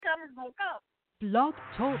Blog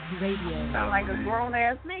Talk Radio. Sound like a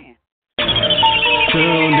grown-ass man.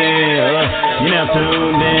 Tuned in, you're now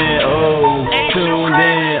tuned in, oh, tuned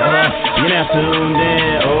in, you're now tuned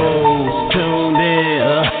in, oh, tuned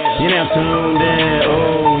in, you're now tuned in,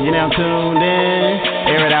 oh, you're now tuned in,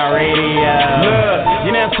 Air It Out Radio,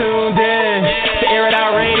 you're now tuned in to Air It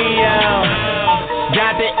Out Radio.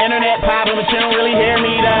 Got the internet poppin', but you don't really hear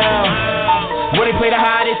me though. Where they play the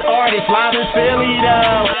hottest artists live in Philly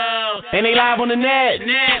though, and they live on the net,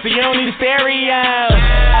 so you don't need a stereo.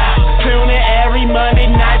 Tune in every Monday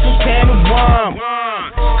night from 10 to 1.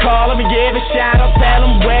 Call them and give a shout out, tell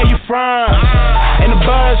them where you from. And the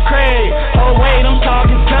buzz crazy, oh wait, I'm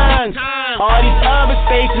talking tons. All these other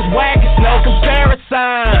stations whack, it's no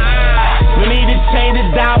comparison. We need to change it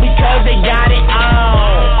down because they got it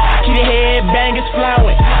on. Keep the headbangers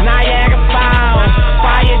flowing, Niagara Falls.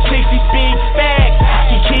 Fire 60 speed facts,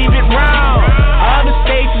 she keep it wrong. Other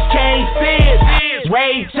stations can't see it,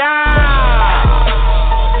 Ray Charles.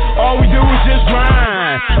 All we do is just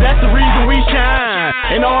grind, that's the reason we shine.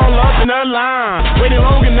 And all up in the line, waiting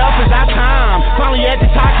long enough is our time. Finally at the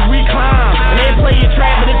top as we climb. And they play your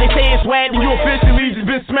track, but if they say it's whack, then you officially just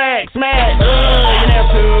been smacked. You're now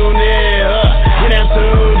tuned in, you're now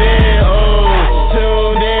tuned in, oh,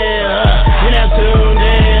 tuned in, you're now tuned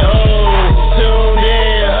in, oh, tuned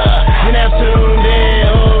in, you're now tuned in,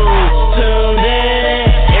 oh, tuned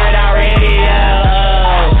in, Air It Out Radio,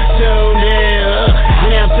 tuned in,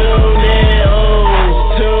 you're now tuned in,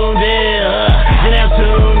 oh, tuned in, you're now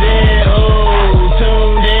tuned in, oh,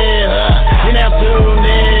 tuned in, you're now tuned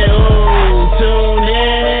in, oh, tuned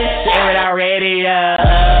in, Air It Out Radio.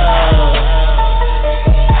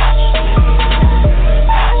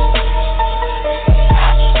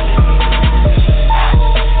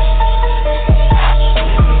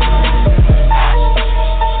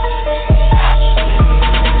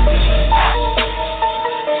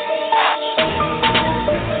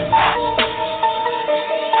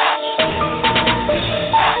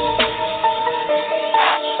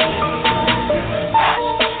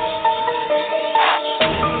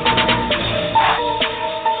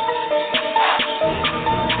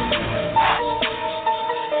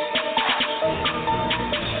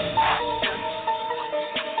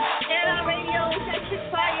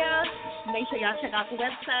 Check out the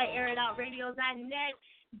website, airitoutradio.net.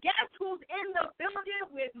 Guess who's in the building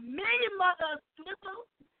with me, Mother Swizzle?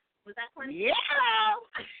 Was that funny? Yeah!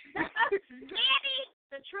 Daddy,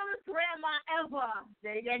 the trillest grandma ever.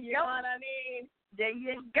 There you go. You know what I mean? There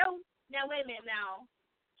you go. Now, wait a minute now.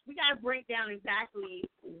 We got to break down exactly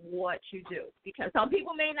what you do because some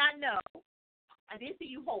people may not know. I did see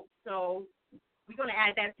you host, so we're going to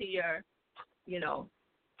add that to your,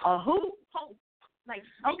 who? Host. Like,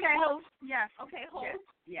 okay, host. Yeah. Okay, host.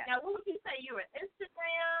 Yeah. Now, what would you say you're an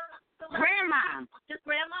Instagram grandma? Just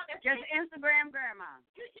grandma? That's just it? Instagram grandma.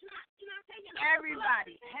 You're not taking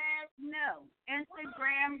everybody has no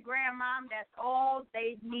Instagram grandma. That's all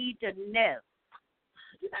they need to know.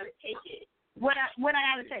 You gotta take it. What I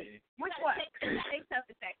gotta take? Which one? Take stuff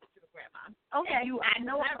the fact that you're a grandma. Okay. I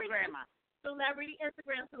know I'm a grandma. Celebrity,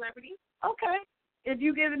 Instagram celebrity. Okay. If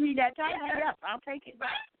you giving me that title, yes, I'll take it.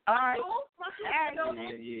 Right. All right.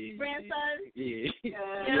 Grandson. Yeah.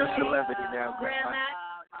 You're a celebrity now, Grandma.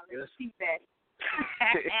 Little sea daddy.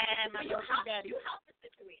 And my little sea daddy. You help the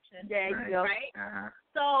situation. There you go. Right? Uh-huh.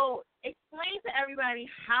 So explain to everybody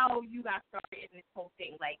how you got started in this whole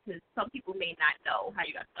thing. Like, because some people may not know how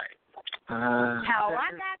you got started. How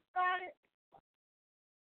I got started?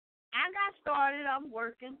 I'm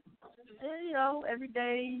working. Every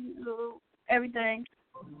day, everything.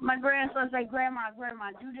 My grandson said, Grandma,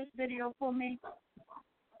 do this video for me.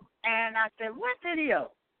 And I said, what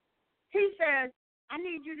video? He says, I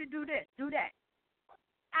need you to do this, do that.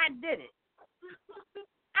 I did it.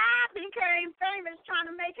 I became famous trying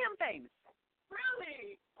to make him famous.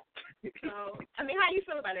 Really? So, how do you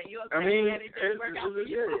feel about it? You okay? It's good.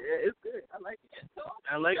 It's good. I like it.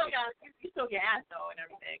 I like it. You still get ass, though, and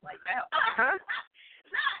everything like that. Huh?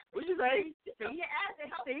 What you say? See your ass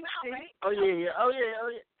and help you out, right? Oh yeah.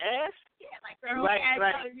 Ass? Yeah, like girl ass.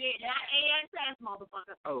 Yeah, ass,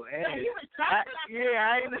 motherfucker. Oh, ass. So you was I ain't.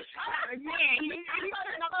 Yeah, you like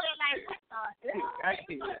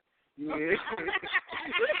Yeah.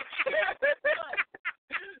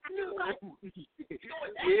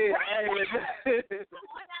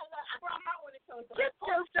 Get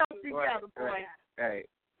yourself together, boy. Right.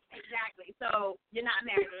 Exactly. So you're not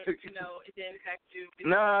married, it didn't affect you.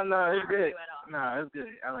 No, it's good. No, it's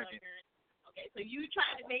good. I like it. Okay, so you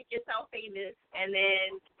tried to make yourself famous, and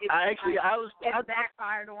then it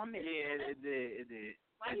backfired on me. Yeah, it did.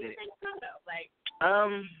 Why do you think so, though? Like,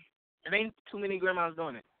 It ain't too many grandmas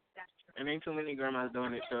doing it. That's true. It ain't too many grandmas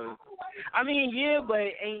doing it. So, I mean, yeah, but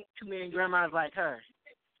it ain't too many grandmas like her.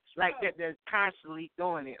 Like that, they're constantly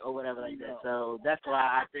doing it or whatever like that. So that's why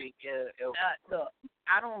I think Look,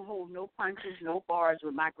 I don't hold no punches, no bars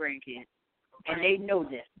with my grandkids, and they know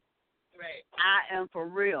this. Right. I am for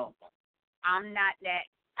real. I'm not that.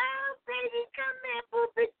 Oh, baby, come here,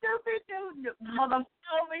 boopy, doopy, doo. Mother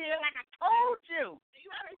over here, like I told you. Do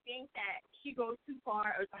you ever think that she goes too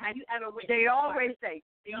far, or have you ever witnessed? They always say,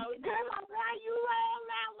 They always say, Grandma, why you all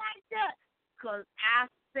out like that? Because I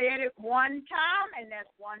said it one time, and that's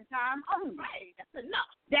one time only. right, that's enough.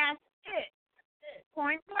 That's it.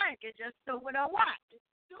 Point blank. It's just stupid or what?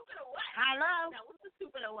 Stupid or what? Hello? Now, what's the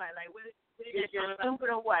stupid or what? Like, what is It's just stupid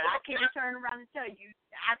or what? I can't turn around and tell you.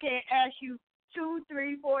 I can't ask you 2,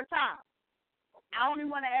 3, 4 times. I only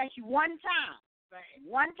want to ask you one time. Right.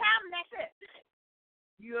 One time, and that's it.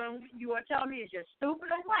 You are telling me it's just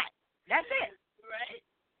stupid or what? That's it. Right.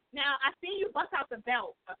 Now, I seen you bust out the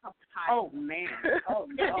belt a couple times. Oh, man. Oh,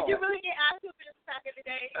 Did no. you really get asked to this back in the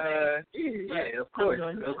day? yeah, of course.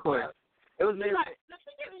 It was maybe. Like, just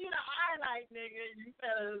giving you the eye, like, nigga, you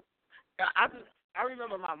better. I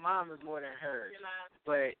remember my mom was more than hers, You know.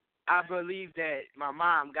 but I believe that my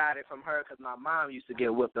mom got it from her because my mom used to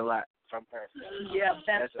get whipped a lot from her. Yeah,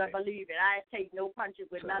 best That's to believe it. I ain't take no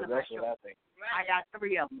punches with none of my That's what children. I think. I got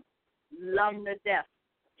 3 of them. Love them to death.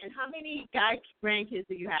 And how many guy grandkids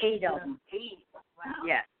do you have? 8 of them. 8. Wow.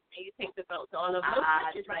 Yes. And you take the belt to all of them,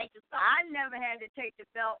 punches, right? Just I never had to take the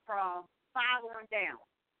belt from 5 on down.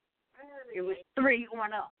 It was 3 on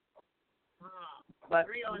up. But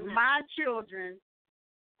my children,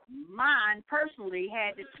 mine personally,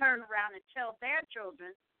 had to turn around and tell their children,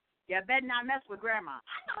 you better not mess with grandma.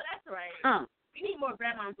 I know that's right. Huh. We need more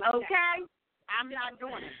grandmas like that, Okay? I'm not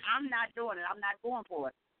doing it. I'm not doing it. I'm not going for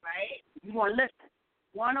it. right? You want to listen.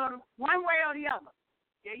 One way or the other.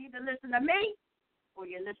 You either listen to me or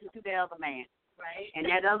you listen to the other man. Right. And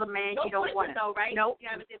that other man, no you don't want it. though, right? Nope. You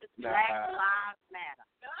haven't did the Black Lives Matter.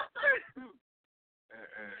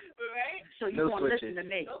 Right? So you No want to switches. listen to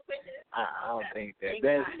me. No switches. I don't think that. Thank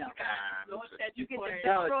That's God. No said You get the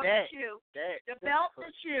No, belt, that- the shoe, that. the belt, the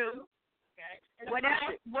shoe, Okay.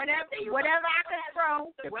 whatever I can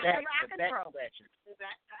throw, The whatever back, I the can back throw. scratcher. The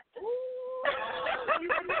back.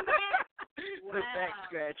 The back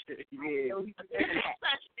scratcher. Yeah.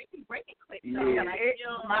 They can break it quick. Yeah. though. Like, you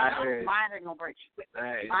know, I heard. Mine ain't gonna break.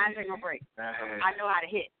 Right. Mine ain't gonna break. I heard. I know how to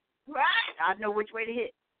hit. right. I know which way to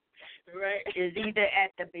hit. Right. It's either at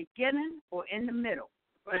the beginning or in the middle.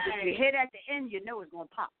 But if you hit at the end, you know it's gonna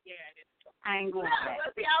pop. Yeah, it is. I ain't going for that.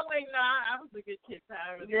 See, I wait. No, I was a good kid. So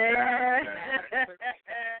I really Yeah.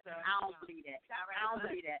 So, I don't believe that. I don't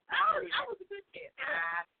believe that. I was a good kid.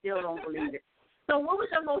 I still don't believe it. So, what was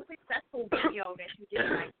your most successful video that you did?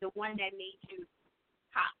 Like the one that made you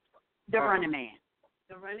pop? The Running Man.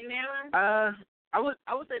 The Running Man one? I would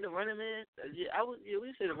say the Running Man. We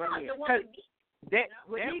say the Running The Man. one with me? With that-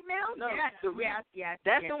 Meek Mill? no, Yes.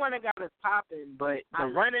 That's the one that got us popping, but the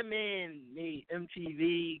I- Running Man made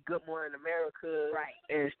MTV, Good Morning America, Right.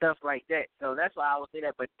 and stuff like that. So that's why I would say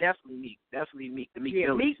that, but definitely Meek. Definitely Meek. The Meek Yeah,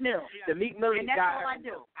 Mill. Meek Mill. The Meek Mill And that's guy. all I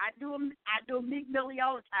do. I do Meek Millie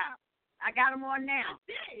all the time. I got them on now.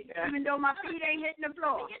 Yeah. Even though my feet ain't hitting the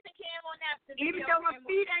floor. Get the cam on that. Even though my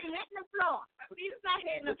feet ain't hitting the floor. My feet is not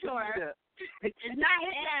hitting the floor. It's not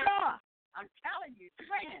hitting the floor. I'm telling you,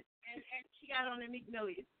 man. And she got on the Meek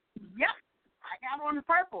Millie. Yep. I got on the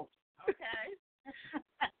purple. Okay.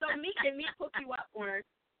 So Meek hook you up, or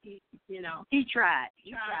you know? He tried.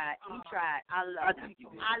 He Tried. tried. I love him.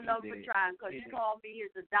 I love for trying because he called me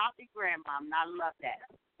his adopted grandmom, and I love that.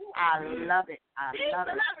 I love it. I He's love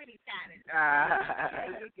it. celebrity status.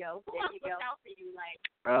 There you go. Who There else you looks go. out for you? Like,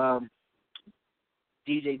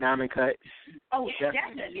 DJ Diamond Cut. Oh,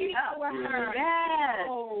 Definitely. definitely. her. Yes.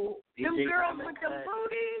 Oh, Them DJ girls Diamond with the Cut.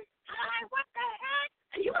 booties. I'm like, what the heck?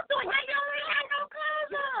 you was doing Why you only had no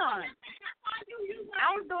clothes on?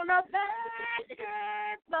 I was doing a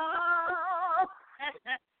basketball.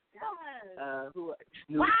 Who?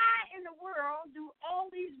 Why in the world do all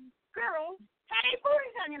these girls have their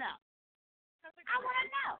booties hanging out? I want to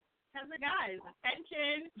know. Because the guys,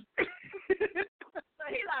 attention. So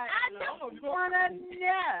he like, I don't want to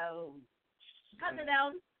know. Because of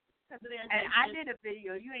them. And I did a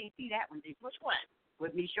video. You ain't see that one, did you? Which one?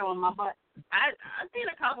 With me showing my butt. I seen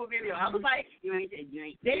a couple videos. I was like, You ain't they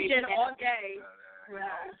seen did that. all day. Well,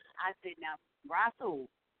 I said, now, Russell,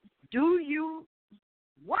 if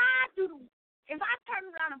I turn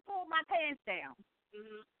around and pull my pants down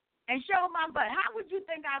and show my butt, how would you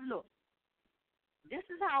think I look? This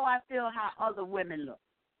is how I feel how other women look.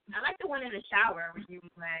 I like the one in the shower when you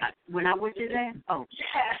like. When I went to that? Oh.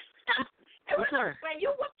 Yeah. What's her? When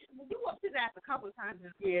you whooped his ass a couple of times.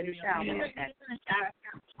 Yeah, the shower. You was in the shower.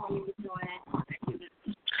 You was doing that. You was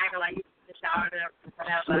acting like you was in the shower or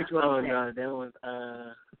whatever. Which one? Oh, no, that was,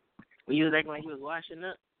 when you was acting like you was washing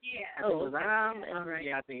up. Yeah. Oh, right.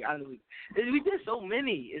 Yeah, I knew. We did so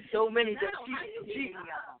many. It's so many that she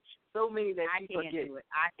so many that she forget.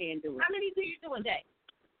 I can't do it. How many do you do a day?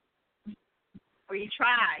 Or he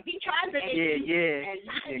tried. He tried to make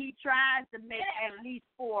And he tries to make at least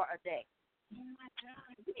 4 a day. Oh my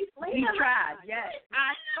God. He tried, yes.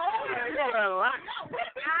 I told her. I told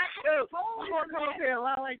her. You come up here a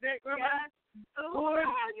lot like that, Grandma? Who the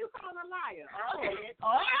hell you calling a liar?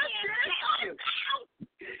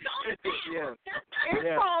 Yeah.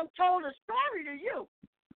 It's called told a story to you.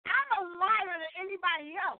 I'm a liar to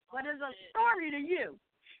anybody else, but it's a story to you.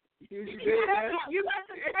 You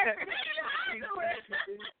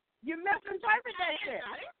misinterpret that shit.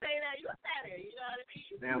 I didn't say that. You said it. You know what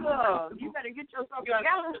I mean? Whoa, you better get yourself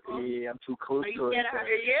together. Yeah, I'm too close to it.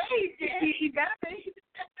 Yeah, he better be.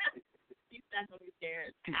 He's definitely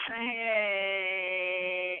scared.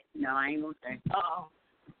 No, I ain't gonna say. So,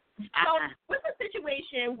 what's the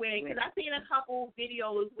situation with? Because I've seen a couple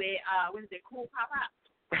videos with, what is it, Cool Pop Up?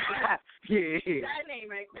 Yeah. That name,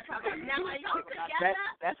 right? Cool Pop Up. Now, are you together?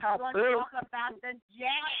 That's how We're Phil. talking about the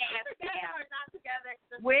jazz. Together or not together?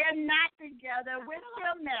 We're not together. We're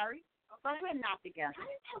still married, but we're not together. How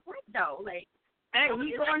does that work, though? Like, hey,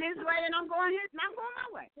 he's going his way and I'm going my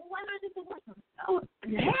way. well, why not just divorce him? Oh,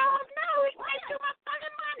 hell no. He takes too much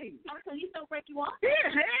fucking money. Oh, so he still break you off? Yeah,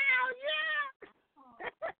 hell yeah.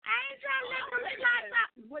 I ain't trying to let them slap.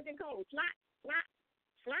 What they call? Slap.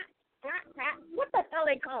 What the hell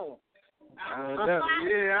they call? I don't know.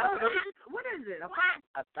 Yeah, I don't know. What is it? A pot?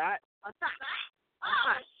 I thought. A thought.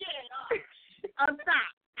 Oh, shit. Oh. A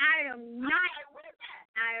thought. I am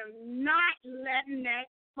not letting that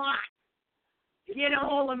pot get a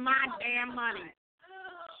hold of my damn money.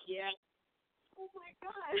 Yeah. Oh, my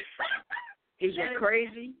God. Is you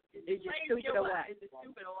crazy? Is you stupid or what? Is it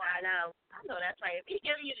stupid or what? I know that's right. If he's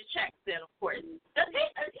giving you the checks, then of course. Is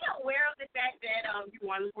he aware of the fact that you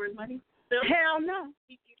want him for his money? Still? Hell no.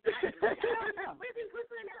 Hell no. Where's his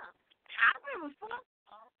whistling now? I give a fuck.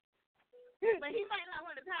 But he might not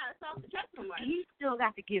want to pass off the check no more. He still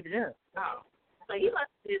got to give it up. Oh. So he must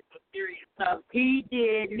have did some serious stuff. He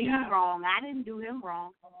did me wrong. I didn't do him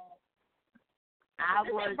wrong. I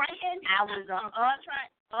was a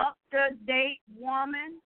up-to-date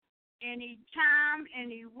woman, anytime,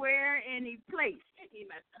 anywhere, any place. He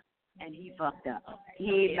messed up. And he fucked up.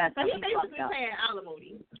 He messed up. So He he's fucked basically up. paying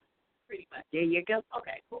alimony, pretty much. There you go.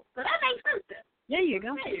 Okay, cool. So that makes sense then. There you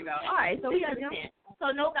go. There you go. All right, so we understand.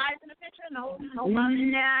 So no guys in the picture? No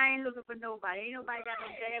money? Nah, I ain't looking for nobody. Ain't nobody got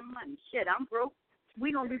no damn money. Shit, I'm broke.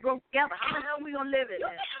 We gonna be broke together. How the hell we gonna live it?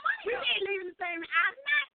 We ain't leaving the same. I'm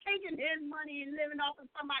not taking his money and living off of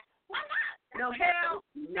somebody. Why not? No hell,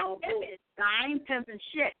 no. I ain't pimping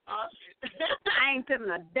shit. Oh, shit. I ain't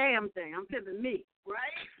pimping a damn thing. I'm pimping me.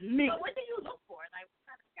 Right? Me. So what do you look for? Like, what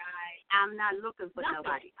kind of guy? I'm not looking for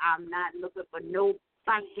nobody. I'm not looking for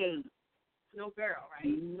nobody. No girl, right?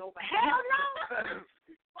 Nobody. Hell no.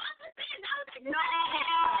 No.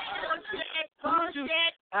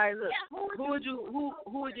 Bullshit. All right, look. Who would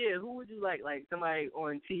you like somebody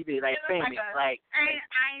on TV, like famous, like?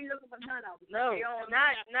 I ain't looking for none of them. No, I'm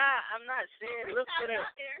not saying look for them.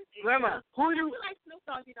 Grandma, who you? like Snoop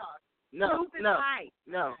Doggy Dogg. No. You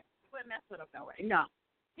wouldn't mess with him that way. No.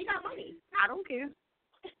 He got money. I don't care.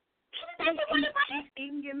 He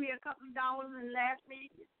can give me a couple of dollars and last me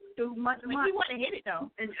through much money. He want to hit it though.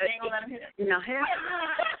 And they ain't gonna let him hit it. No, hell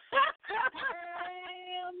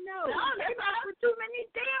no. They got for too many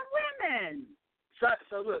damn women.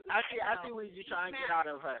 So look, I see what you're trying to get out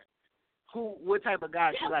of her. What type of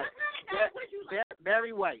guy she like?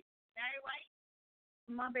 Barry White. Barry White.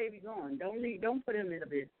 My baby gone. Don't put him in the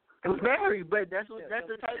business. Barry, but that's the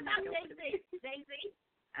type. Jay-Z.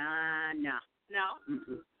 No. No.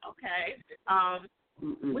 Mm-mm. Okay.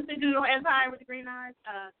 Mm-mm. What's the dude on Empire with the green eyes?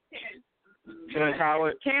 Terrence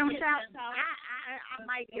Howard. Terrence Howard. I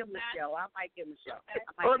might give him a show.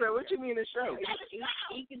 Hold on, what you mean a show?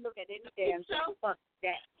 He can look at any damn show. Fuck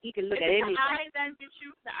that. He can look at any. The eyes that get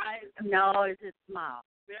you. The eyes. No, it's his smile.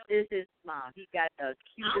 Really? It's his smile. He got the I don't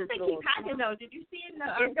cutest think little. he's hacking though. Did you see it?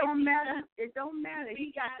 It don't matter. It don't matter.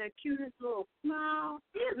 He got the cutest little smile.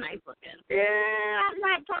 He is nice looking. Yeah, I'm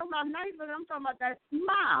not talking about nice, but I'm talking about that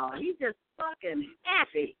smile. He's just fucking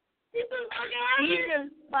happy. He's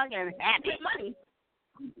just fucking happy. With money.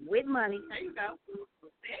 With money. There you go.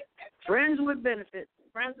 Friends with benefits.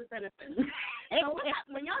 Friends with benefits. So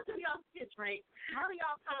when y'all do y'all skits, right, how do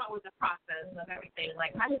y'all come up with the process of everything?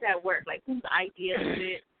 Like, how does that work? Like, whose idea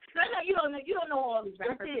is it? I know you don't know all these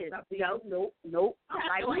references. Nope. Okay.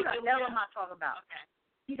 Like, what the hell am I talking about? Okay.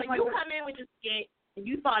 So you come in with your skit, and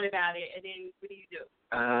you thought about it, and then what do you do?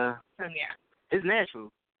 From there. It's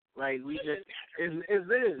natural. Like, we just, it is.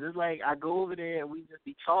 It's like I go over there and we just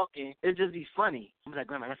be talking. It just be funny. I'm like,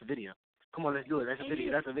 Grandma, that's a video. Come on, let's do it. That's a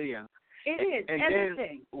video. That's a video. It is. And everything.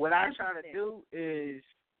 then what I try to do is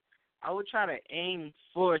I would try to aim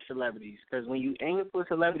for celebrities, because when you aim for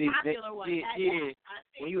celebrities,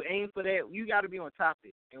 when you aim for that, you got to be on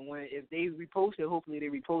topic. And if they repost it, hopefully they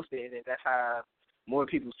repost it, and then that's how more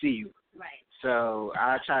people see you. Right. So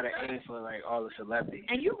I try to aim for like all the celebrities.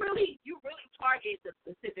 And you really target the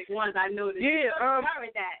specific ones. I noticed. Yeah.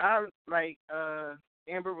 That. I like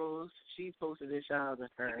Amber Rose. She posted this. Shout out to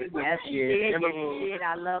her. Yes, she did. Amber Yes, Rose. she did.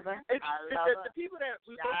 I love her. The people that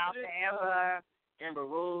we shout out posted to Amber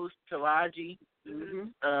Rose, Taraji,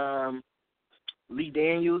 Mm-hmm. Lee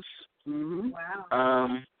Daniels, Mm-hmm.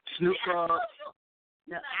 Wow. Snoop Dogg.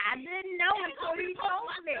 No, I didn't know until he told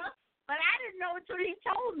me. But I didn't know until he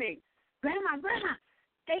told me. Grandma,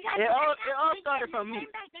 they got It all started from me.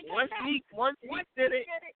 Once he did it,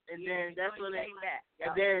 and then that's when came back.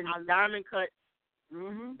 and then Diamond Cuts.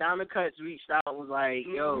 Mm-hmm. Diamond Cuts reached out and was like,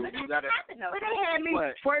 "Yo, you gotta." But they had me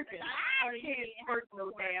What? twerking. I can't twerk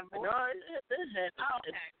no damn boy. No, this happened. Oh,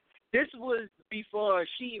 okay. This was before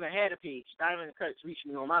she even had a page. Diamond Cuts reached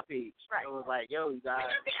me on my page. Right. So it was like, "Yo, you got."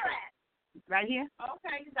 Right here?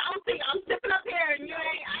 Okay. I'm sitting up here and you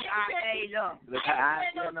ain't. Hey, look. Look, I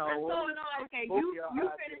don't know. Okay, Both you y'all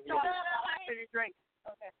finish talking. I finish drinking.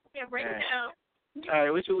 Okay. Yeah, break it down. All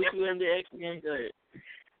right, what you MDX again? Go ahead.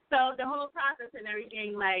 So the whole process and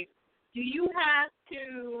everything, like, do you have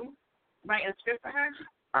to write a script for her?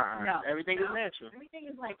 No. Everything is natural. Everything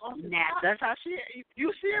is like off the Natural. top. That's how she.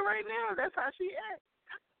 You see it right now. That's how she acts.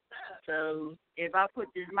 So If I put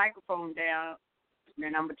this microphone down,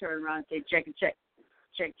 then I'm going to turn around and say, check it, check.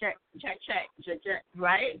 Check.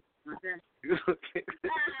 Right? Okay. what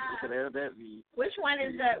the hell that mean? Which one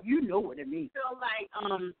is the You know what it means. feel like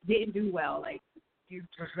didn't do well? Like you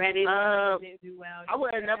regret it, didn't do well. I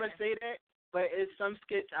would never say that, but it's some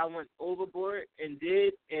skits I went overboard and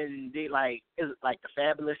they like it's like the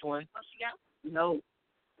Fabulous one. Oh, she got No.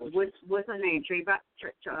 What's her name?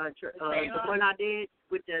 The one I did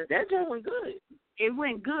with the. That joint went good. It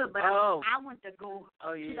went good, but Oh. I went to go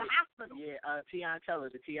Oh to yeah. the hospital. Yeah, Tion Teller,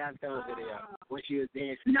 the Tion Teller video when she was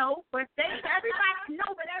dancing. No, but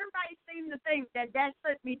everybody seemed to think that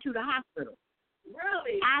sent me to the hospital.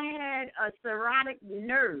 really I had a cirrhotic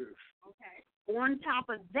nerve. okay. On top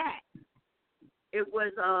of that, it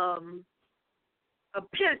was a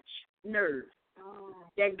pinch nerve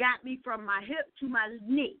that got me from my hip to my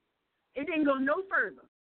knee. It didn't go no further.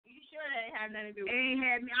 You sure that it had nothing to do It with ain't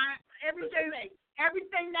had me.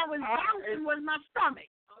 Everything that was bouncing was my stomach.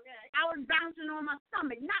 okay. I was bouncing on my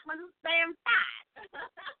stomach, not my damn thigh.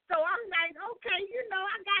 So I'm like, okay,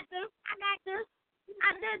 I got this.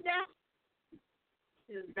 I did that.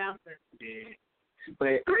 It was bouncing. Yeah.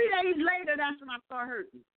 But 3 days later, that's when I started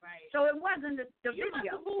hurting. Right. So it wasn't the You must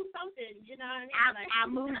video. have moved something, you know what I mean? I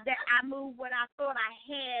moved that. I moved what I thought I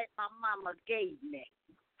had. My mama gave me.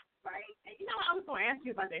 Right. And you know what? I was going to ask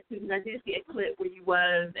you about that too, because I did see a clip where you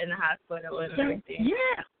was in the hospital and everything.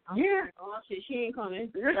 Yeah. Yeah. Oh shit, she ain't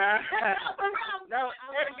coming. no, it's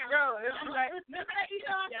like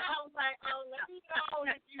Yeah, I was like, let me know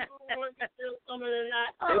if you want to do something or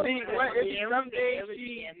not. some days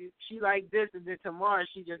she like this, and then tomorrow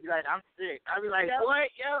she just be like, I'm sick. I be like,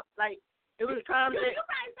 what? Yo, like it was time You that.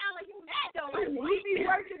 probably sound like you mad though. He be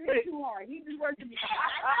working me too hard. He be working me. I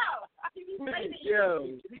know. He be saying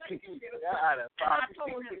Yo, I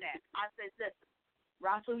told him that. I said, listen,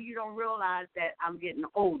 Russell, you don't realize that I'm getting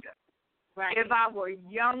older. right. If I were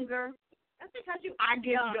younger, That's because you I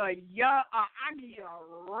give you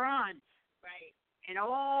a run. right. And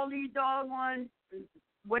all these doggone,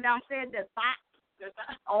 when I said the thoughts,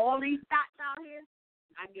 all these thoughts out here,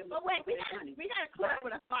 I give them. But wait, we got a clip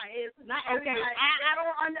with a fire is. Not Okay, everybody. I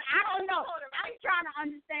don't know. I'm trying to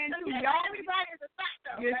understand too. Y'all, Everybody is a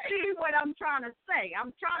factor. you see what I'm trying to say?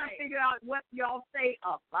 I'm trying to figure out what y'all say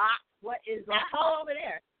a box. What is a That hole over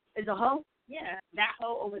there. Is a hoe? Yeah, that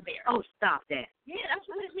hole over there. Oh, stop that. Yeah, that's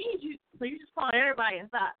what it means. So you just call everybody a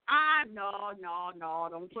thought. No.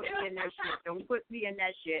 Don't put me in that shit. Don't put me in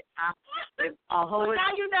that shit. A hoe is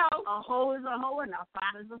Now you know. a hoe is a hoe and a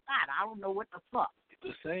thought is a thought. I don't know what the fuck.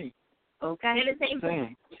 The same. Okay? They're the same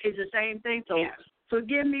thing. It's the same thing. So Yeah.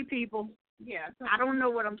 forgive me, people. Yeah. So I don't know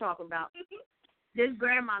what I'm talking about. This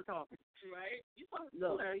grandma talking. Right? You supposed to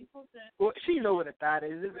Look. her. You supposed to. Well, she know what a thought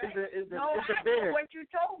is. It's No, a I bear. know what you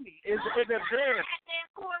told me. It's a bear.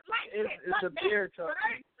 It's a bear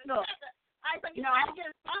talking. Look. I but you know, I get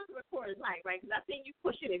a sponsor recorder's light, right? Because I think you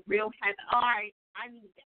pushing it real heavy. All right, I need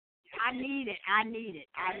that. I need it.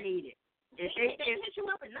 If They hit you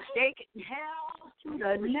up at night. they can, hell to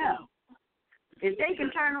the no. If they can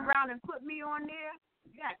turn around and put me on there,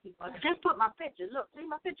 You gotta keep on. just put my picture. Look, see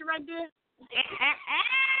my picture right there? You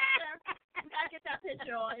gotta get that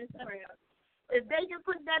picture on Instagram. If they can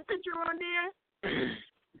put that picture on there,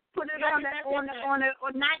 put it Yeah, on that on not that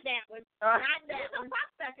one. Not that one. Not that one.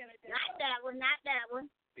 Not that one.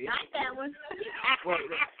 Not that one.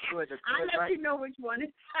 I'll let you know which one.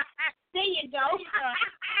 There you go.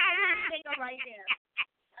 There you go right there.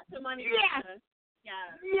 That's the money. Yes.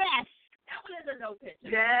 Yeah. Yes. That one is a no picture.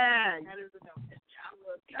 Yeah. That is a no picture.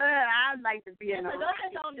 I'd like to be in For a those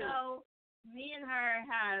that don't know, me and her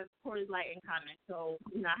have Porter's Light in common. So,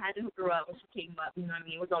 you know, I had to hook her up when she came up. You know what I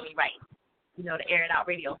mean? It was only right. You know, to air it out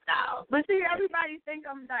radio style. But see, everybody think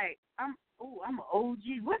I'm like I'm an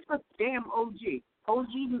OG. What's the damn OG?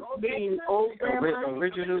 OG being old grandma.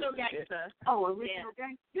 Original gangster. Oh, original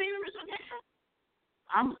gang. You ain't original gangster?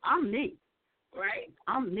 I'm me. Right?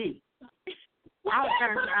 I'm me. I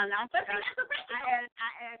turned around. I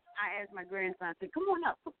asked my grandson. I said, "Come on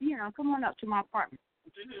up. Come on up to my apartment."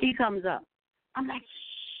 Mm-hmm. He comes up. I'm like,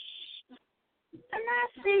 shh. And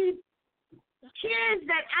I see kids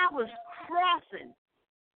that I was crossing.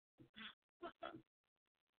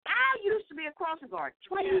 I used to be a crossing guard,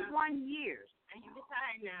 21 years. And you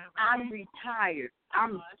retired now. I'm retired.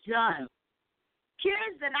 I'm done.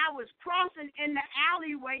 Kids that I was crossing in the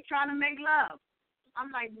alleyway trying to make love.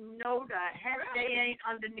 I'm like, no, the heck they ain't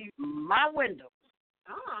underneath my window.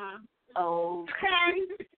 Okay.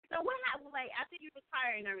 So what happened? Like after you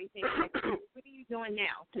retire and everything, like, what are you doing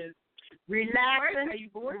now? To relaxing. Are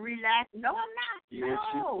you bored? Relax. No, I'm not. Yes,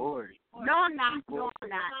 she's bored. No, I'm not. No,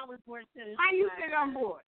 I'm not. I was bored too. How you think I'm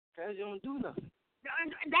bored? Because you don't do nothing.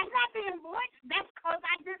 That's not being bored. That's because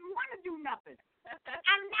I didn't want to do nothing.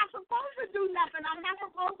 I'm not supposed to do nothing. I'm not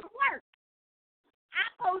supposed to work. I'm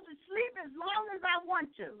supposed to sleep as long as I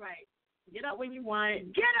want to. Right. Get up when you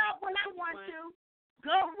want. Get up when I want to.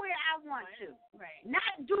 Go where I want to. Right.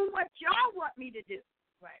 Not do what y'all want me to do.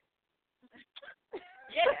 Right.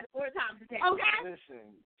 Yeah, 4 times a day. Okay?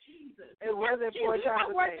 Listen, Jesus. it wasn't 4 times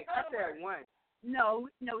a day. I said 1. No,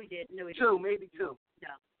 he didn't. 2, maybe 2.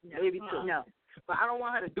 No. Maybe 2. No. But I don't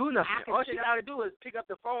want her to do nothing. All she got to do is pick up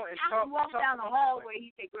the phone and I talk. can walk down the hallway.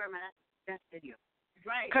 He said, "Grandma, that's video."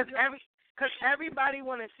 Right. Because everybody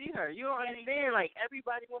want to see her. You don't understand? Like,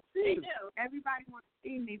 everybody wants to see They you. do. Everybody wants to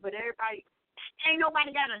see me, but ain't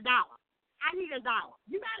nobody got $1. I need $1.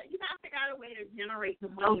 You gotta figure out a way to generate the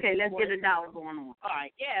money. Okay, let's get $1 going on. All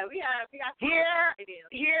right. Yeah, we got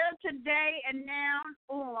Here today and now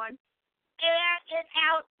on Air It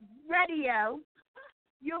Out Radio.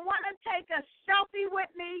 You want to take a selfie with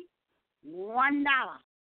me? $1.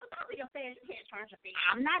 Probably your fans, you can't charge a fee.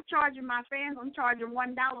 I'm not charging my fans. I'm charging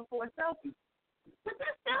 $1 for a selfie. But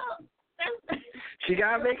that's still She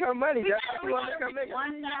got to make her money. That's what she wants to make her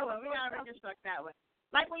 $1. we gotta reconstruct that way.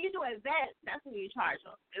 Like when you do events, that's when you charge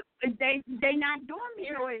them. They not doing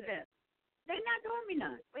me no event. They not doing me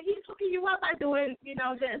none. But he's hooking you up by doing, this.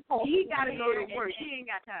 He got to go to work. He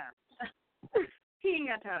ain't got time. He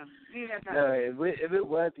ain't got time. No, if it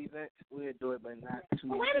was events, we'd do it, but not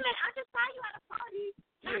too Well, much. wait a minute. I just saw you at a party.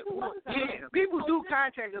 Yeah, people do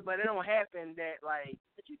contact us, but it don't happen that, like...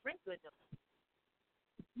 But you drink good, though.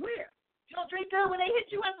 Where? You don't drink good when they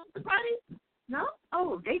hit you at the party? No?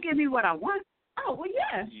 Oh, they give me what I want. Oh, well,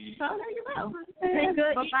 yeah. So there you go. Drink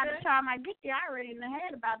good, but by the time I get there, I already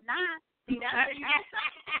had about 9. See, that's what you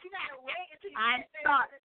gotta wait until you I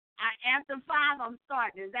start. After 5, I'm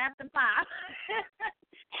starting. It's after 5.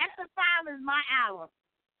 After 5 is my hour.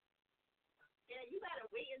 Yeah, you gotta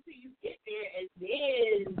wait until you get there and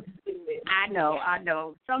then do it. I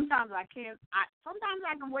know. Sometimes I can't. Sometimes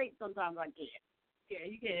I can wait. Sometimes I can't. Yeah,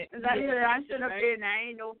 you can. I sit up there and there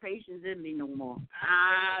ain't no patience in me no more.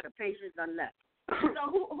 The patience done left. So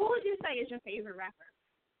who would you say is your favorite rapper?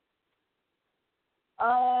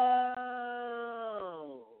 Oh,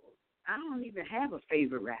 I don't even have a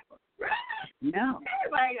favorite rapper. No.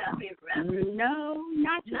 Everybody got a favorite rapper. No,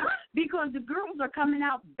 not you. Because the girls are coming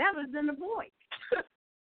out better than the boys.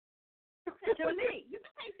 To me, you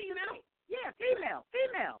can say female. Yeah, female.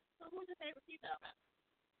 So who's your favorite female rapper?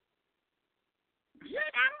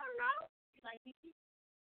 Shit, I don't know. You like Nicki?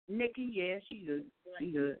 Nicki, yeah, she good.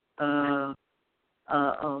 She good.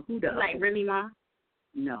 Who the Like Remy Ma?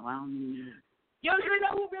 No, I don't mean You don't even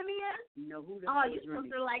know who Remy is? No, who the Oh, hell you're is Remy?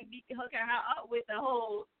 supposed to like be hooking her up with the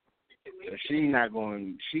whole situation. She not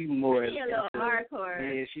going. She more. She a little hardcore.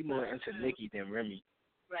 Yeah, she more into Nikki than Remy.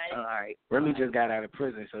 Right. All right. Remy just got out of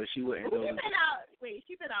prison, so she wouldn't Who know. she been out? Wait,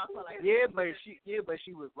 she been out for like. Yeah, but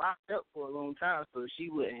she was locked up for a long time, so she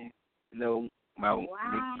wouldn't know about Nikki.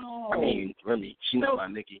 Wow. I mean, Remy. She know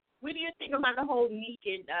about Nikki. What do you think about the whole Meek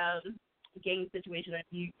and gang situation? If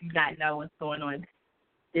you not know what's going on.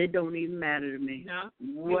 It don't even matter to me. No.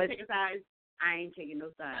 What? You take a side? I ain't taking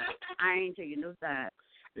no sides. I ain't taking no sides.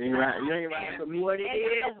 You ain't right for me. What it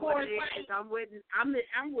is, of course, I'm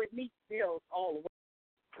with Meek Mills all the way.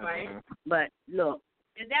 Right. But look,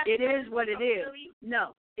 it is what it is. Really?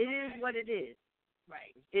 No, it is what it is.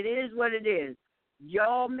 Right. It is what it is.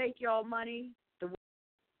 Y'all make y'all money the way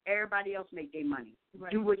everybody else make their money.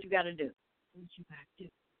 Right. Do what you got to do. What you got to do?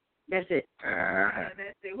 That's it.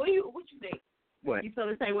 That's it. What you think? What? You feel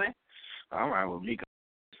the same way? I'm right with Mika.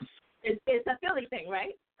 It's a Philly thing,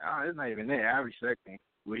 right? Oh, it's not even that. I respect him,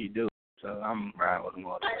 what he do. So I'm right with him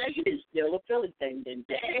all the way. It's still a Philly thing, then.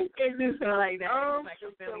 It do feel like that. It's like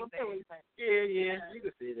a Philly thing. Yeah, you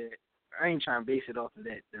can say that. I ain't trying to base it off of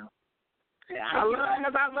that, though. Yeah, I love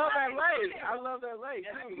LA. I love LA.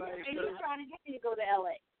 And he's trying to get me to go to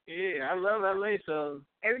LA. Yeah, I love LA, so.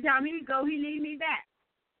 Every time he go, he leave me back.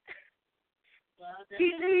 Well, He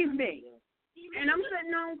leaves me. And I'm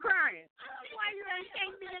sitting on crying. Why you ain't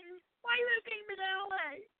take me to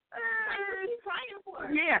LA? what are you crying for?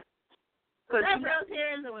 Yeah. Was that real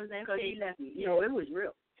tears or was that Because fake? he left me. No, it was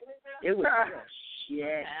real. It was real.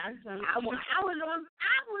 Yeah. I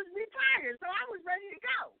was retired, so I was ready to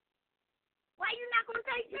go. Why you not going to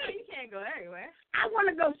take me? You can't go anywhere. I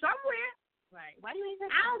want to go somewhere. Right. Why you ain't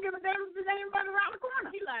take I don't give a damn if it ain't right around the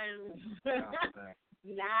corner. He like,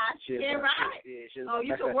 Nah, She's yeah, right. oh,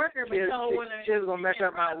 you can work her, but you don't want to. She's going to mess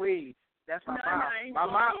up my weed. That's my mom. My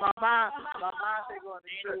mom said going to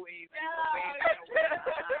trip.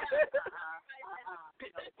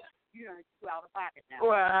 You done too out of pocket now.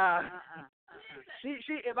 Well, she.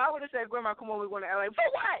 If I would have said, Grandma, come on, we're going to LA. For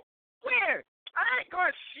what? Where? I ain't going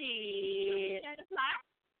to shit.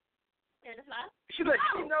 She like,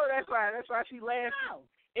 she know that's why. That's why she laughs. No.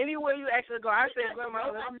 Anywhere you ask her to go, I say,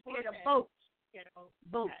 Grandma, I'm scared of boats.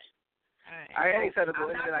 Boats. I ain't said to go.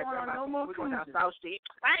 I'm not Like, going on no more we're going down cruises. South Street.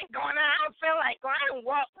 I ain't going out. I don't feel like going. I don't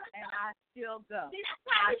walk. And I still go.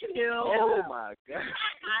 I still Oh, my God.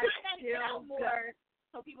 I still go.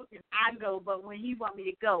 So people can. I go, but when he want me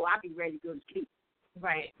to go, I be ready to go to sleep.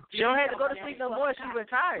 Right. She don't have to go to sleep no more. She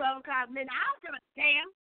retired. 12 o'clock midnight. I don't give a damn.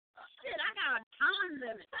 Shit, I got a time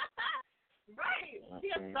limit. Right.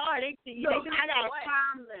 She a Mm-hmm. star. Look, I got a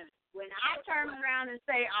time limit. When I turn around and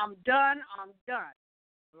say I'm done, I'm done.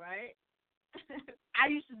 Right.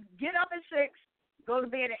 I used to get up at 6, go to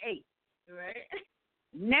bed at 8. Right.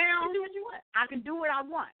 Now You do what you want. I can do what I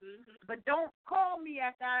want, Mm-hmm. but don't call me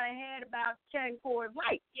after I had about 10 Coors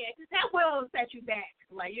Light. Yeah, because that will set you back.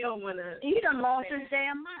 Like, you don't want to. He done lost his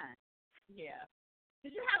damn mind. Yeah.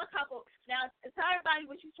 Did you have a couple? Now, tell everybody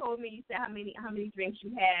what you told me. You said how many drinks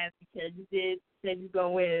you have because you said you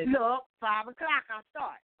go in. Look, 5 o'clock I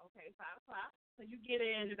start. Okay, 5 o'clock. So you get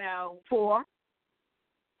in about 4.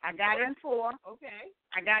 I got in 4. Okay.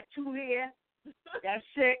 I got 2 here. That's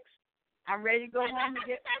 6. I'm ready to go home and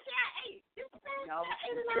get. No,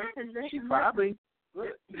 She probably.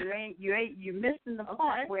 You missing the Okay.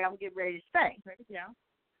 part where I'm getting ready to stay. Yeah.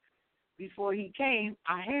 Before he came,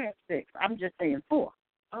 I had 6. I'm just saying 4.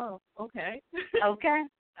 Oh, okay. Okay.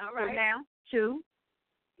 All So right. now 2,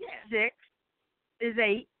 Yeah. 6 is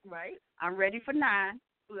 8. Right. I'm ready for 9.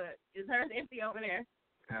 Look, is hers empty over there?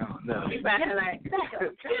 Oh, no. She's back in like.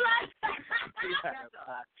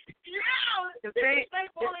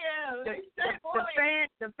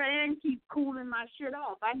 The fan keep cooling my shit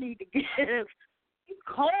off. I need to get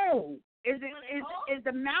cold. Is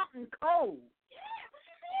the mountain cold?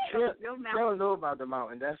 You don't know about the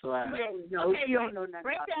mountain. That's why. No, you don't know nothing.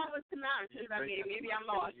 Break about down what's the mountain. Maybe I'm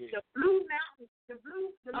lost. the blue mountain. The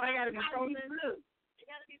blue. Oh, it gotta be frozen? blue. It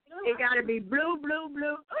gotta be blue. It gotta be blue, blue,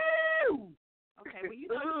 blue. Ooh. Okay, well, you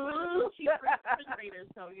know, cheap refrigerators,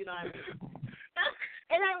 so you know what I mean.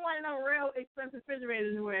 And I want to know real expensive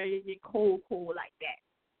refrigerators where you get cold like that.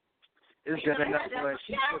 It's just enough for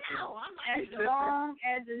she As long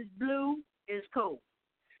as it's blue, it's cold.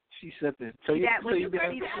 She's sipping. So See you, that so you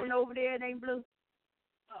see that one over there? It ain't blue.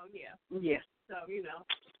 Oh, yeah. Yeah. So, you know.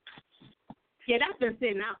 Yeah, that's been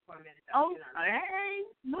sitting out for a minute, though. Oh, you know what I hey,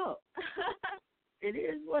 look. It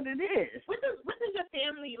is what it is. What does your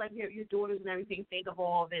family, like your daughters and everything, think of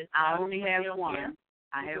all this? I only have They don't one. care?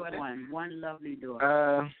 I have Daughter? one lovely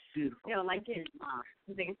daughter. Beautiful. They don't like it. Mom.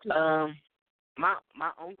 You think it's cute? my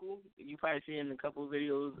uncle, you probably see in a couple of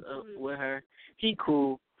videos with her. He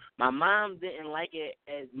cool. My mom didn't like it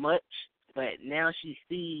as much, but now she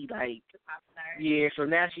see like, yeah. So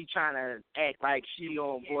now she trying to act like she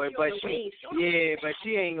on board, but she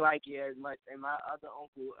ain't like it as much. And my other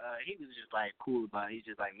uncle, he was just like cool about it. He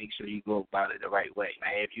just like, make sure you go about it the right way.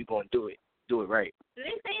 Like, if you gonna do it right. Do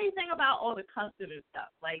they say anything about all the custom and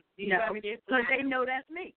stuff? Like, because they know that's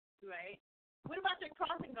me. Right. What about your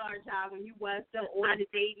crossing guard job when you was still on? Did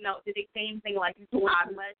they say anything like you told I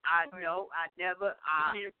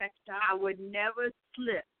would never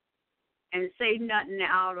slip and say nothing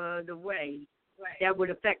out of the way that would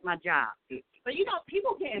affect my job. But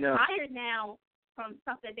people get fired now from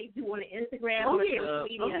stuff that they do on the Instagram or social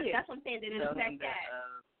media. That's what I'm saying. They didn't affect that.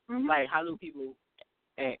 Like, how do people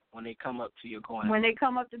act when they come up to your corner? When they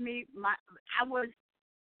come up to me,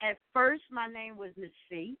 at first my name was Miss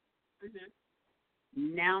C.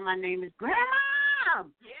 Now my name is Grandma.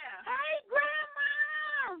 Yeah. Hey,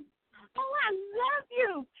 Grandma. Oh, I love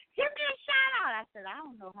you. Give me a shout out. I said, I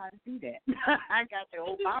don't know how to do that. I got the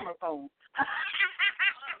Obama phone.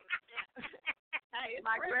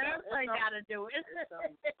 My grandson got to do it.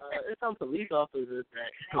 It's some police officers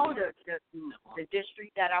that. Oh, the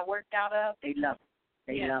district that I worked out of, they love it.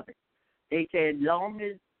 They love it. They said, long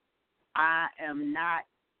as I am not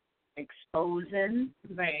exposing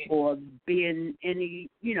or being any,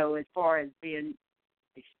 as far as being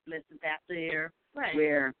explicit out there,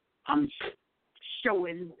 where I'm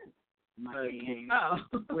showing my game,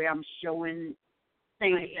 where I'm showing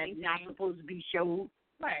things that not supposed to be showed,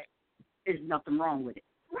 there's nothing wrong with it.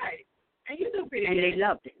 Right. And you do pretty good. And they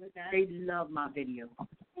loved it. Okay. They love my video.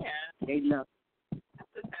 Yeah. They love it.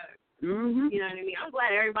 You know what I mean? I'm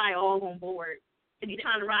glad everybody all on board. And you're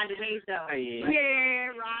trying to ride the wave, though.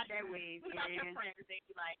 Yeah, ride that wave. What about your friends? They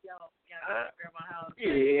be like, yo, grandma house.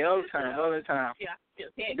 Yeah, all the time. Yeah.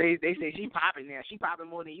 They say she popping now. She popping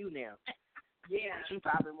more than you now. Yeah. She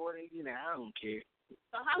popping more than you now. I don't care.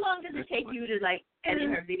 So how long does it take you to, like, edit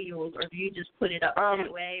her videos, or do you just put it up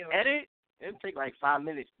that way? Or? Edit? It'll take like 5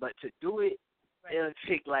 minutes, but to do it, it'll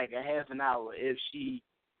take like a half an hour if she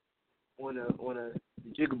on a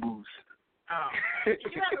jigaboos. Oh. Did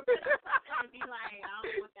you ever put it up and be like, I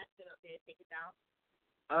don't want that shit up there, take it down?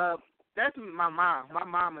 That's my mom. My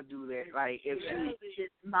mama do that. Like, if she...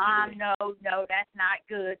 Mom, no, that's not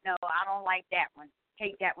good. No, I don't like that one.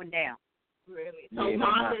 Take that one down. Really? So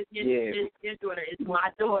mom is your daughter is my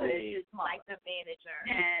daughter is like the manager.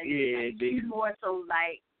 And she's more so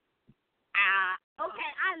like,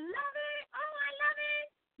 okay, I love it. Oh, I love it.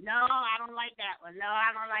 No, I don't like that one. No, I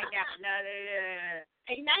don't like that one. No.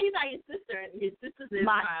 And now you got your sister. Your sister's in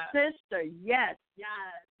my sister, yes. Yeah.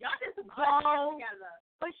 Y'all did some fun together.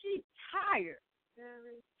 But she's tired.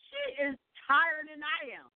 She is tired than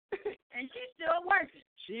I am. And she's still working.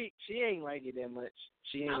 She ain't like it that much.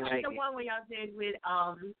 She ain't like the one where y'all did with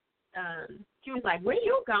she was like, where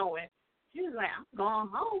you going? She was like, I'm going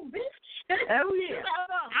home, bitch. Oh yeah.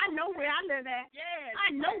 I know where I live at. Yeah.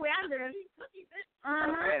 I know where I live.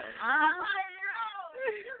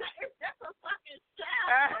 That's a fucking shout.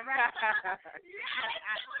 That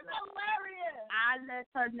was hilarious. I let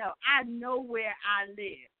her know. I know where I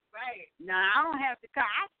live. Right. Now I don't have to come.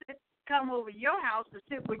 Come over your house to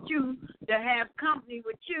sit with you, to have company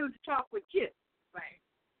with you, to talk with you. Right.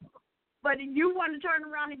 But if you want to turn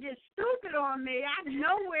around and get stupid on me, I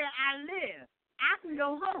know where I live. I can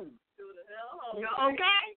go home. Go the hell home. You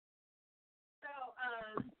okay? So,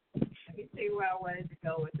 let me see where I wanted to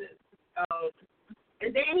go with this.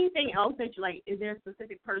 Is there anything else that you like? Is there a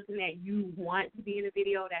specific person that you want to be in a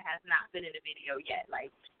video that has not been in a video yet?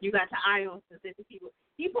 Like, you got your eye on specific people.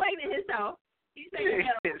 He played it himself. He said, I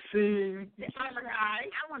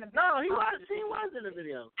want to be. No, he was in the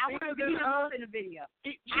video. I want to be in the video.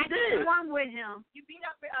 I did one with him. You beat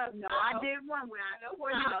up no, I did one with him.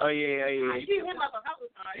 Oh, yeah. I beat him up a couple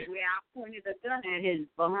times. Where I pointed a gun at his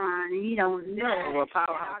behind. He don't know. Well,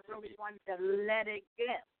 powerhouse. I just wanted to let it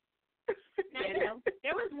go.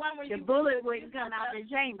 There was one where the bullet wouldn't come out the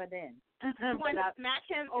chamber then. You wanted to smack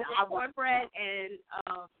him over cornbread, and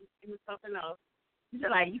it was something else. He's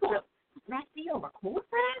like, you gonna smack me over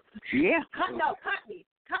cornbread? Yeah. Cut me.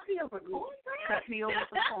 Cut me over cornbread? Cut me over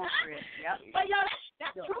for cornbread. Yep. But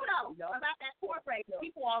that's true though. About that cornbread.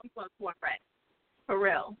 People always want cornbread. For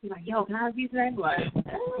real. He's like, yo, can I have a piece of that?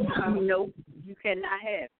 Nope. You cannot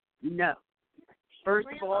have. No. First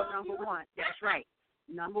of all, number one. That's right.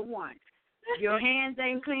 Number one. Your hands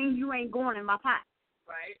ain't clean, you ain't going in my pot.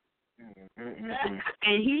 Right.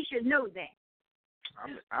 And he should know that.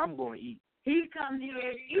 I'm going to eat. He comes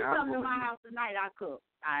here. You come to my house tonight. I cook.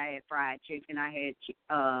 I had fried chicken. I had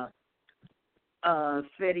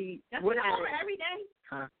Fetty. Does he come over every day?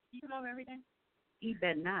 Huh? You come over every day? He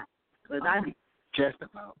better not. Cause Just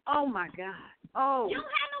about. oh my God. Oh. You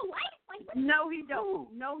don't have no wife? Like, what? No, he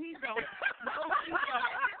don't. No, he don't.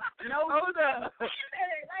 No, Hold up.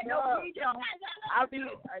 no, he don't. I'll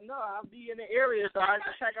be in the area, so I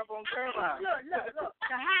just check up on Grandma. Look.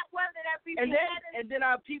 The hot weather that we And be having. then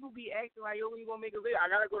our people be acting like, yo, when you gonna make a video?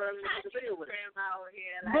 I gotta go down and make a video with her. Grandma over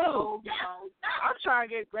here, Boo. I'm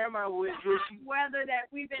trying to get Grandma with the hot weather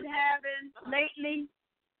that we've been having lately.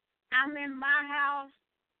 I'm in my house,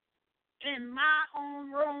 in my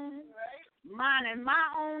own room, minding my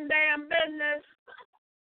own damn business.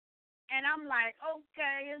 And I'm like,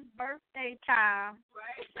 okay, it's birthday time.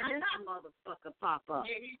 Right. And this motherfucker pop up.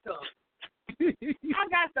 Yeah, he tough. I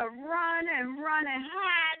got to run and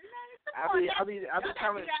hide. I'll be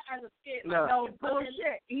coming. No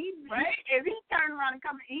bullshit. If he turn around and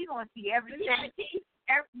come, he gonna see everything.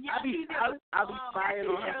 I'll be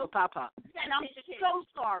spying on him for Papa. And I'm so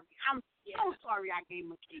sorry. I'm so sorry I gave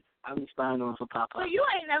him a cake. I'll be spying on him for Papa. So you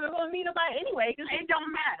ain't never gonna meet nobody anyway. Cause it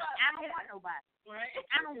don't matter. I don't want nobody. Right.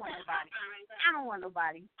 I don't want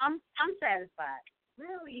nobody. I'm satisfied.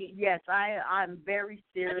 Really? Yes, I'm very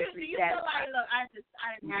seriously satisfied. Do you feel like, look, I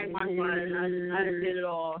had my fun. I did it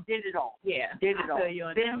all. Did it all. Yeah. Did it all.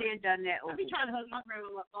 Been there, done that. I be trying to hug my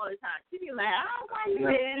grandma all the time. She be like, I don't want you.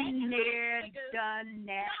 Been there, done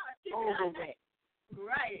that, over with.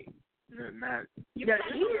 Right. He's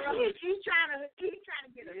trying to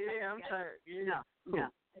get us. Yeah, I'm trying. Yeah. No.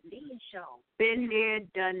 Lean show. Been there,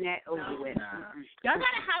 done that, over with. Y'all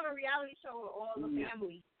gotta have a reality show with all the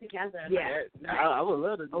families together. Yeah. I would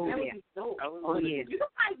love to do that. Yeah. Yeah. You can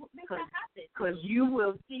probably make that happen. Because you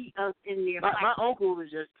will see us in there fighting. My uncle was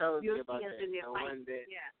just telling me You'll about see us that. in there One fighting. day.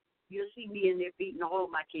 Yeah. You'll see me in there beating all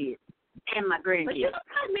my kids and my But you grandkids. can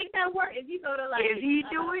probably make that work if you go to like. If he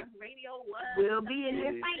do it, Radio One. we'll be in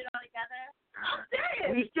there Yeah. fighting. All together. I'm serious.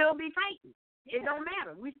 We still be fighting. It don't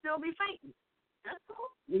matter. We still be fighting. That's cool.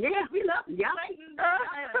 Yeah, we love it. Yeah. Fighting.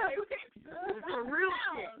 For real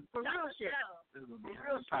shit. For real shit.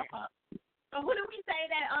 So who did we say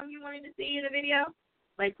that you wanted to see in the video?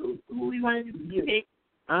 Like who we wanted to pick?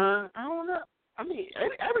 I don't know. I mean,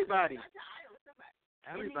 everybody.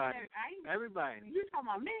 Everybody. You talking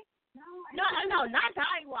about me? No, not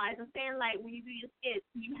diet wise. I'm saying like when you do your skits,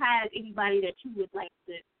 you have anybody that you would like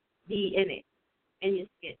to be in it in your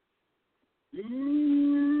skit.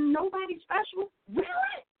 Nobody special.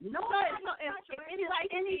 Really? Nobody. No, it's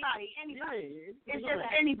like anybody. It's just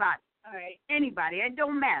anybody. All right. Anybody. It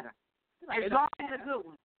don't matter. As long as it's a good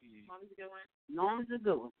one. As long as it's a good one. As long as it's a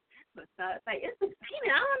good one. But like it's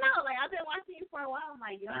exciting. I don't know. Like I've been watching you for a while. I'm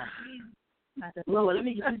like, yo, Lord, let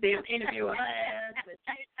me get this damn interview.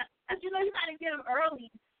 But you know, you gotta get them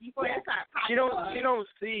early before they start popping. She don't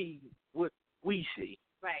see what we see.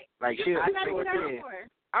 Right. Like you I gotta get her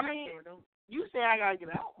more. I mean, you say I gotta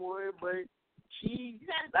get out more, but she,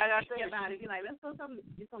 like I said, about it. Be like, let's go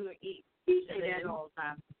get something to eat. She say that all the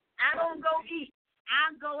time. I don't go eat.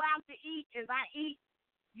 I go out to eat. If I eat,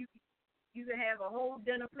 you can have a whole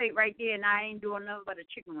dinner plate right there, and I ain't doing nothing but a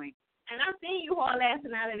chicken wing. And I've seen you haul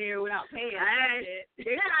assing out of there without paying.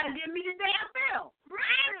 They're trying to give me the damn bill. I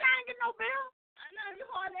ain't trying to get no bill. I know you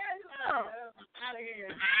haul assing out of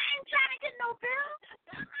here. I ain't trying to get no bill.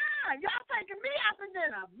 Y'all taking me out for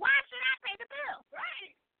dinner. Why should I pay the bill?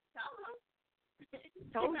 Right. Tell them.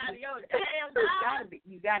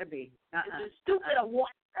 You gotta be. It's stupid or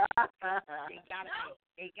what? It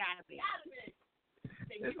gotta be.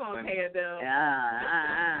 You gonna pay a bill?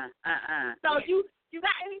 So you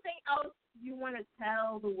got anything else you want to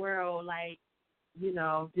tell the world? Like, you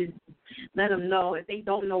know, just let them know if they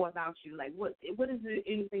don't know about you. Like, what is it,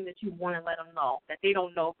 anything that you want to let them know that they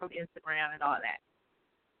don't know from Instagram and all that?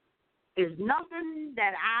 There's nothing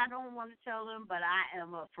that I don't want to tell them, but I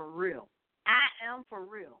am for real. I am for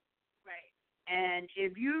real. Right. And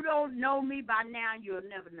if you don't know me by now, you'll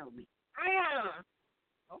never know me. Yeah.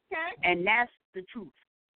 Okay. And that's the truth.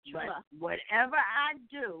 Sure. But whatever I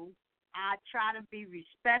do, I try to be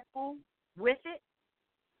respectful with it.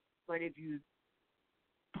 But if you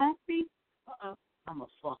punk me, I'm going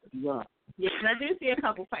to fuck you up. Yeah, I do see a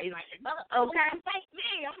couple fights like, okay, fight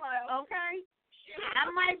me. I'm like, okay.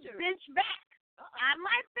 I might bitch back.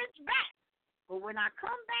 But when I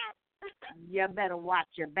come back, you better watch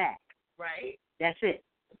your back. Right. That's it.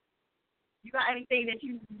 You got anything that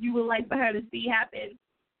you would like for her to see happen?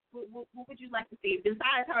 What would you like to see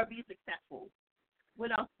besides her be successful?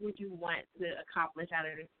 What else would you want to accomplish out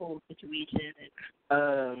of this whole situation?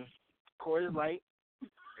 Coors Light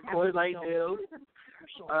deal.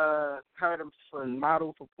 Her to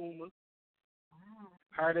model for Puma.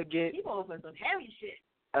 her to get He going for some heavy shit.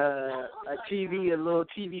 a little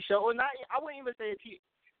TV show. Or not, I wouldn't even say a TV.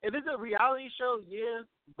 If it's a reality show, yeah.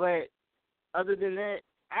 But other than that,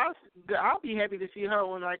 I'll be happy to see her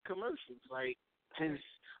on like commercials, like since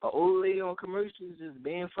an old lady on commercials is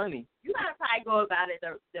being funny. You gotta probably go about it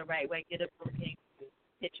the right way. Get a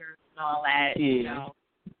pictures and all that. Yeah. You know.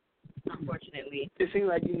 Unfortunately, it seems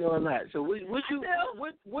like you know a lot. So what should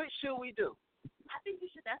we do? I think you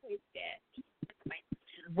should definitely do that.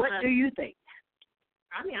 What do you think?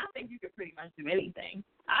 I mean, I think you could pretty much do anything.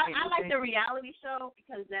 I like the reality show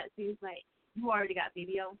because that seems like you already got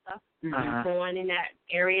video and stuff going in that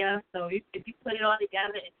area. So if you put it all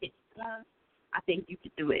together and hit stuff, I think you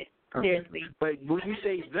could do it. Seriously. But when you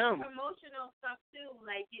say them, promotional stuff too,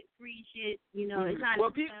 like get free shit. You know, it's not.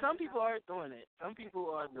 Well, some people are doing it. Some people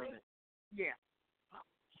are doing it. Yeah.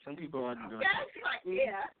 Some people are doing it.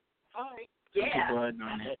 Yeah. All right. Some people are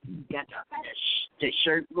doing it. Got the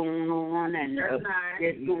shirt going on and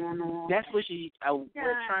this going on. That's what we're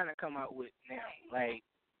trying to come out with now, like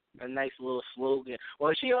a nice little slogan.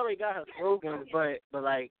 Well, she already got her slogan, but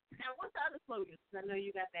like. Now, what's the other slogans? I know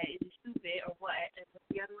you got that. Is it stupid or what? And what's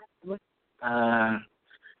the other one?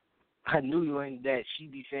 I knew one that she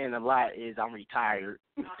be saying a lot is I'm retired.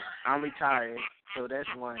 I'm retired, so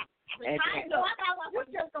that's one. Retired? No, I got one. We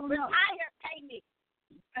just don't know. Retired, pay me.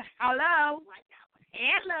 Hello.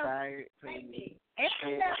 Hello. Retired, pay me.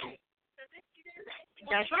 Hello.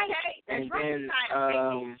 That's right. And then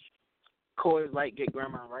Coors Light get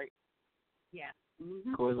grandma right. Yeah.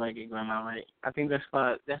 Mm-hmm. Coors Light get grandma right. I think that's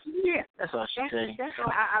all she said. That's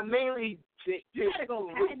all. I mainly take. You gotta go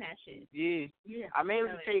patent that shit. Yeah. I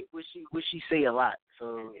mainly take what she say a lot.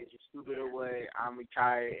 So it's stupid or what? I'm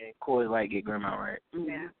retired and Coors Light get grandma right.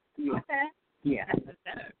 Yeah. Okay. Yeah. That's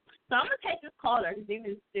better. So I'm gonna take this caller because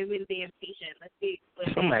they've been being patient. Let's see.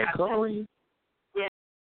 Somebody calling you. Yeah.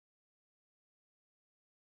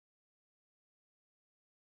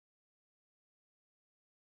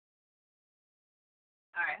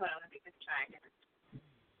 All right, hold on. Let me just try again.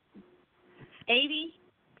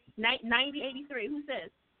 90, 83. Who says?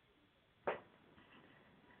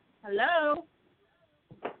 Hello?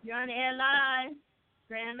 You're on the air live.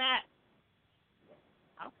 Grandmax.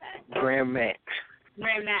 Okay. Grandmax.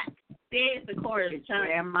 There's the chorus.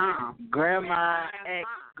 Grandma.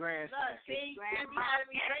 Grandmaxgranson. Look, see? Grandma.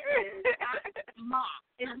 Ma.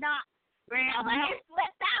 It's not Grandma. It's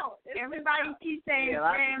left out. Everybody keeps saying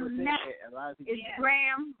grandma. It's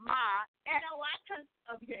grandma. You know why? Because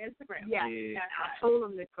of your Instagram. Yeah. I told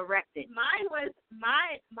them to correct it. Mine was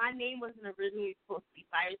my name wasn't originally supposed to be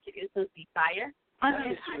Fire Chick. It was supposed to be Fire. I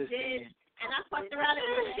did, and I fucked around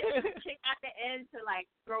and put chick at the end to like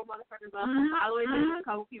throw motherfuckers off the highway. A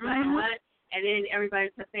couple people like what, and then everybody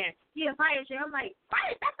kept saying, "Yeah, Fire Chick." I'm like,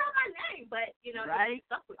 Fire, that's not my name, but you know, right? It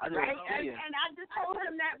stuck with me. Right. And I just told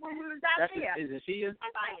him that when we was out there. Is it Sia?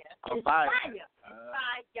 Fire. Oh, Fire. Fire.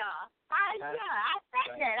 Fire. I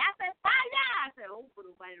said that. I said fire. I said, oh, but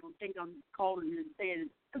nobody don't think I'm calling and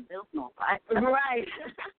saying there's no fire. Right.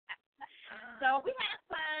 So we had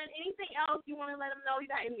fun. Anything else you want to let them know? You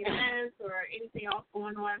got any events or anything else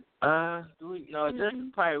going on? Just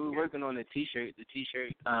probably we're working on the T-shirt.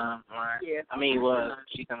 Line. Yeah. I mean,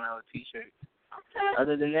 she coming out with a T-shirt. Okay.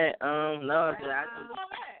 Other than that, no.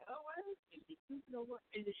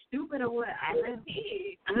 Is it stupid or what? Let's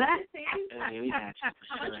see. We got you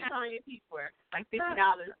How much you selling your piece for? Like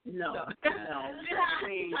 $50? No.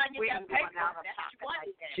 We ain't going out of pocket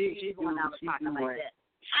like that. She going out of pocket like that.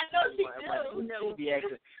 I know she do. She be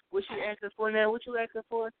asking. What she asking for now? What you asking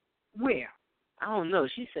for? Where? I don't know.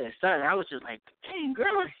 She said something. I was just like, dang,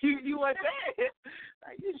 girl, you want that?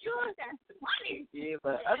 Like, you sure? That's the money. Yeah,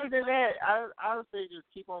 but other than that, I would say just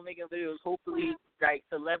keep on making videos. Hopefully, like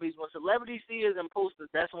celebrities, when celebrities see us and post us,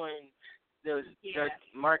 that's when the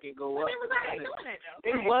market go up. They was already doing that though.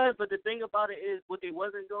 It was, but the thing about it is, what they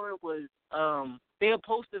wasn't doing was, they'll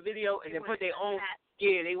post a video and then put their own.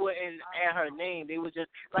 Yeah, they wouldn't add her name. They would just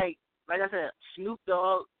like I said, Snoop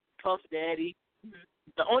Dogg, Puff Daddy. Mm-hmm.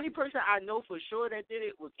 The only person I know for sure that did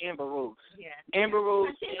it was Amber Rose. Yeah. Amber Rose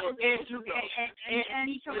and Snoop Dogg. And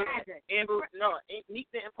Amber, Meek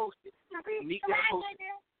didn't post it. Meek didn't post it.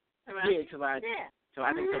 Yeah, Taraji. Yeah. So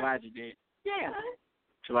I think Taraji did. Yeah.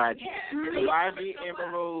 Taraji. Taraji, Amber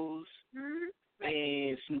Rose,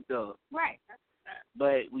 and Snoop Dogg. Right.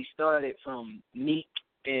 But we started from Meek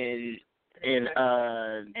and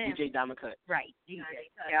DJ Diamond Cut. Right.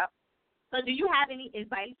 Yep. So do you have any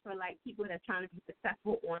advice for like people that are trying to be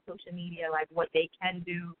successful on social media, like what they can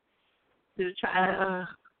do to try to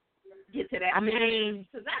get to that? I mean,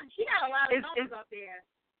 because she got a lot of numbers up there.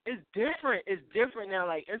 it's different. It's different now.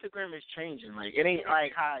 Like Instagram is changing. Like it ain't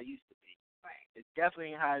like how it used to be. Right. It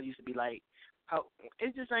definitely ain't how it used to be. Like how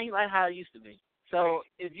it just ain't like how it used to be. So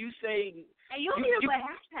if you say and you don't even put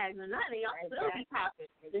hashtags or nothing, y'all still be popping.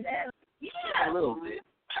 Yeah. A little bit.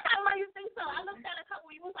 Why you think so? I looked at a couple.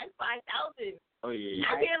 It was like 5,000. Oh yeah.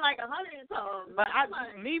 I get like 100 songs. But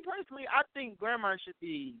me personally, I think grandma should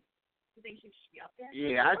be. You think she should be up there?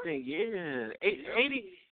 Yeah, I think 80.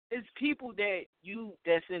 It's people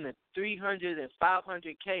that's in the 300 and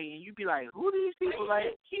 500K, and you be like, who these people?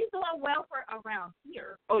 Like she's doing well for around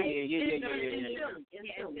here. Oh yeah.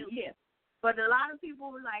 Yeah. But a lot of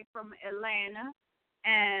people like from Atlanta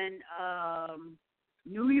and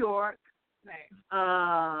New York. Right.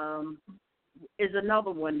 Is another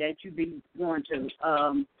one that you be going to.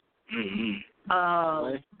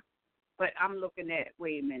 But I'm looking at.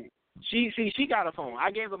 Wait a minute. She got a phone. I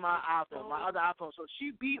gave her my iPhone, my other iPhone, so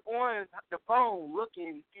she be on the phone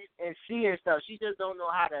looking and seeing stuff. She just don't know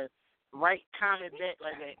how to write comment back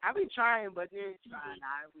like that. I be trying, but then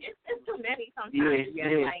it's too many sometimes.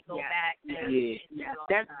 Yeah. Like go back. Yeah.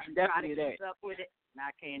 That's definitely that. Up with it.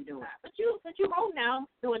 I can't do it. But you home now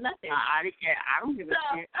doing nothing. I don't give a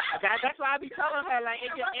shit. That's why I be telling her like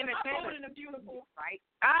it's your entertainment. I'm beautiful, right?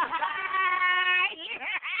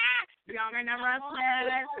 Younger than Russ.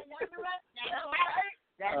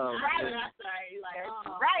 That's right. That's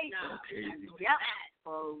right. No. Yep.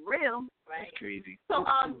 For real. Right. That's crazy. So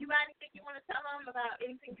you got anything you want to tell them about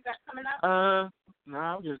anything you got coming up? No,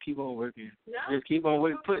 I'll just keep on working. No? Just keep on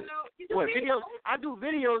working. You do Videos? I do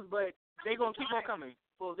videos, but they gonna keep on coming.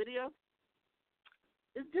 For a video,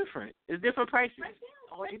 it's different. It's different prices.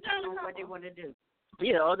 All depends on what they want to do.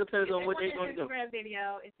 Yeah, all depends on what they're gonna do.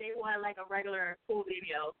 Video, if they want like a regular full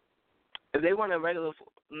video. If they want a regular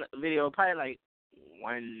video, probably like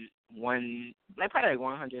probably like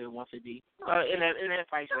 100, 150. In that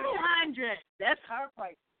price range. 200. That's her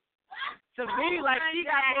price. To me, like she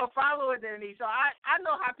got more followers than me, so I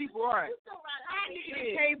know how people are. I need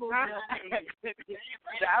a cable. I ride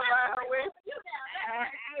her with. But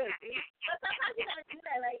sometimes you gotta do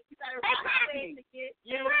that, like you gotta ride to get.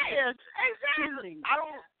 Yeah, exactly. I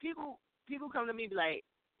don't. People come to me and be like,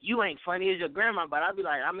 "You ain't funny as your grandma," but I be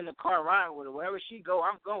like, "I'm in the car riding with her. Wherever she go,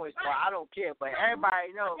 I'm going." So I don't care. But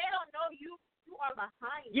everybody knows. They don't know you. You are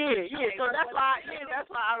behind. Yeah. So that's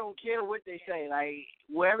why I don't care what they say. Like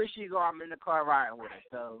wherever she go, I'm in the car riding with her.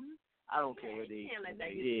 So I don't care what they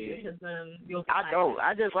say. Yeah. I don't.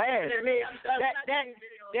 I just laugh.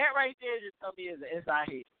 That right there just tell me is an inside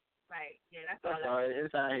hit. Right. Yeah, that's all.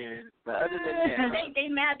 Inside hit. But other than that, they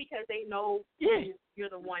mad because they know you're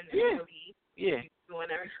the one that's really doing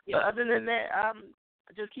everything. But other than that,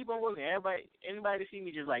 just keep on working. Anybody see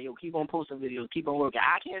me just like, yo, keep on posting videos, keep on working.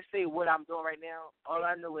 I can't say what I'm doing right now. All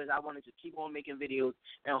I know is I want to just keep on making videos,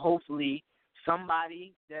 and hopefully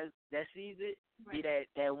somebody that sees it be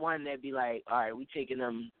that one that be like, all right, we taking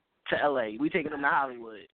them to LA, we taking them to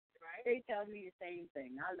Hollywood. Right? They tell me the same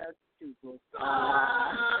thing. I love you too, bro.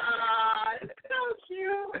 So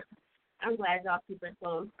cute. I'm glad y'all keep it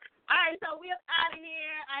close. All right, so we're out of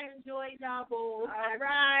here. I enjoyed y'all both. All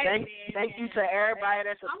right. Thank you to everybody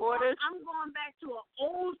that support us. I'm going back to an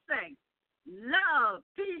old thing. Love,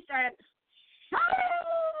 peace, and soul.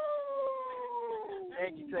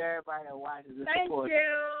 Thank you to everybody that watches and Thank supports. you.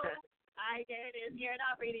 All right, there it is. Here at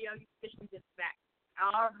our radio, you officially just back.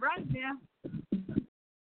 All right, now.